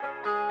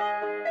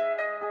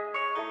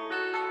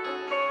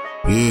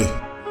Yeah.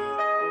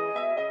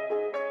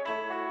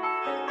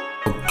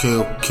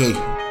 Okay.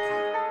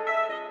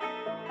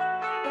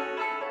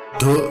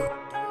 Topp.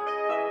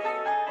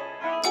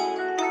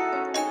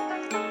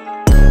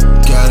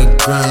 Gotta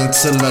grind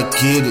till I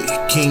get it.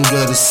 King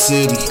of the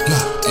city.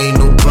 Ain't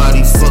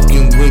nobody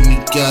fucking with me.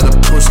 Gotta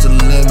push the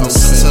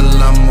limits till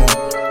I'm on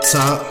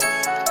top.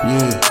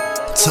 Yeah.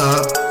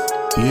 Top.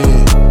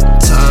 Yeah.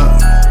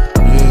 Top.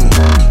 Yeah.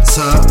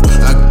 Top.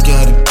 I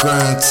gotta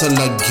grind till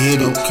I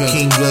get it.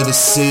 King of the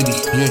city.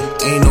 Yeah.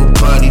 Ain't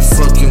nobody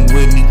fucking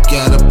with me.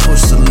 Gotta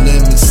push the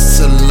limits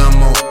till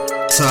I'm on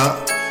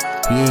top.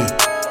 Yeah.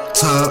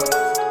 Top.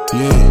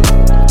 Yeah.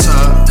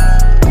 Top.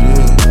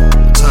 Yeah.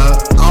 Top.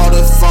 All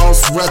that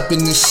false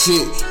reppin' and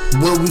shit.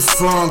 Where we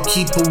from?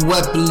 Keep a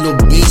weapon, little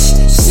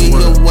bitch. See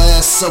your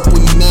ass up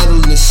with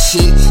metal and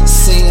shit.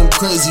 Say I'm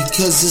crazy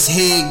cause his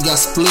head got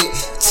split.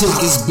 Took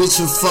his bitch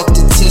and fucked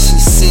it till she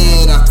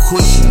said I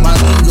quit. My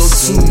ego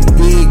too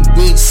big,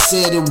 bitch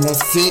said it won't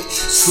fit.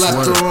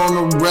 Slapped her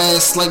on the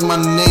ass like my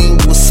name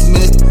was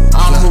Smith.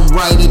 I'ma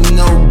write a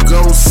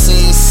no-go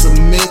saying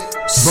submit.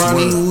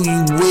 Barney, who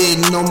you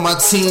with? Know my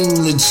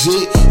team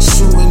legit.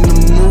 Shooting the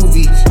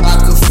movie, I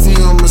could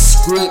film a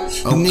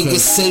script. Niggas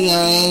say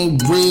I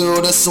ain't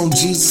real, that's on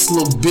Jesus,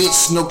 little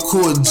bitch. No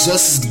court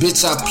justice,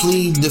 bitch, I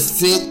plead the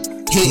fifth.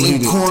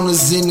 Hitting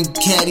corners in the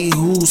caddy,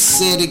 who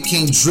said it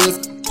can't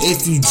drift?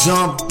 If you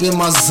jump in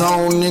my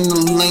zone, in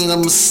the lane,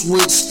 I'ma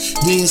switch.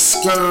 Then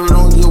skirt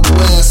on your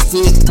ass,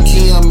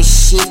 50K, I'ma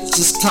shift.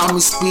 Just call me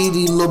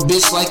Speedy, little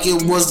bitch, like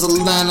it was the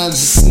line I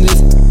just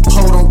sniffed.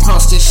 Hold on,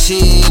 cross that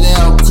shit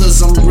out,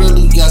 cause I'm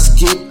really got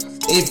skip.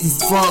 If you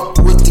fuck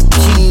with the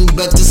king,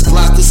 bet this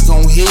Glock is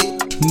gon' hit.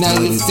 Now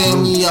your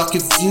family all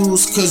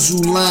confused, cause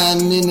you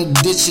lying in the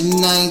ditch.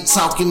 And I ain't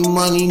talking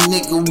money,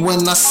 nigga,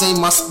 when I say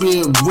my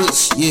spirit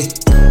rich, yeah.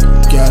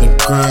 Gotta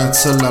grind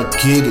till I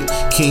get it,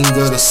 king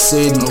of the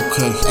city,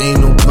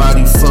 ain't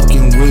nobody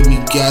fucking with me,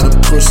 gotta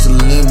push the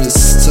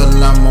limits till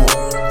I'm on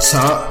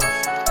top,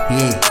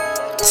 yeah,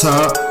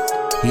 top,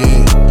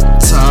 yeah,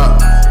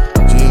 top,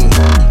 yeah,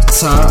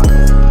 top.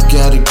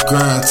 Gotta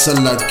grind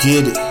till I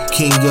get it,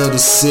 king of the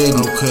city,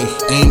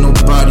 ain't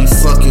nobody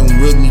fucking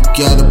with me,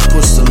 gotta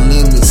push the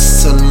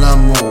limits till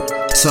I'm on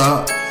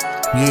top,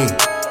 yeah,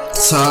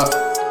 top,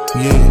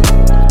 yeah,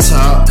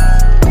 top,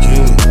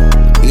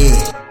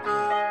 yeah.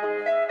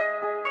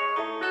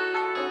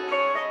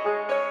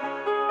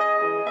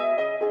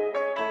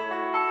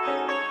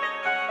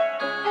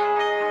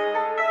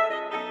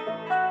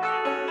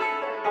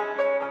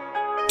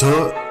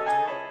 Topp.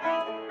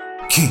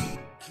 King.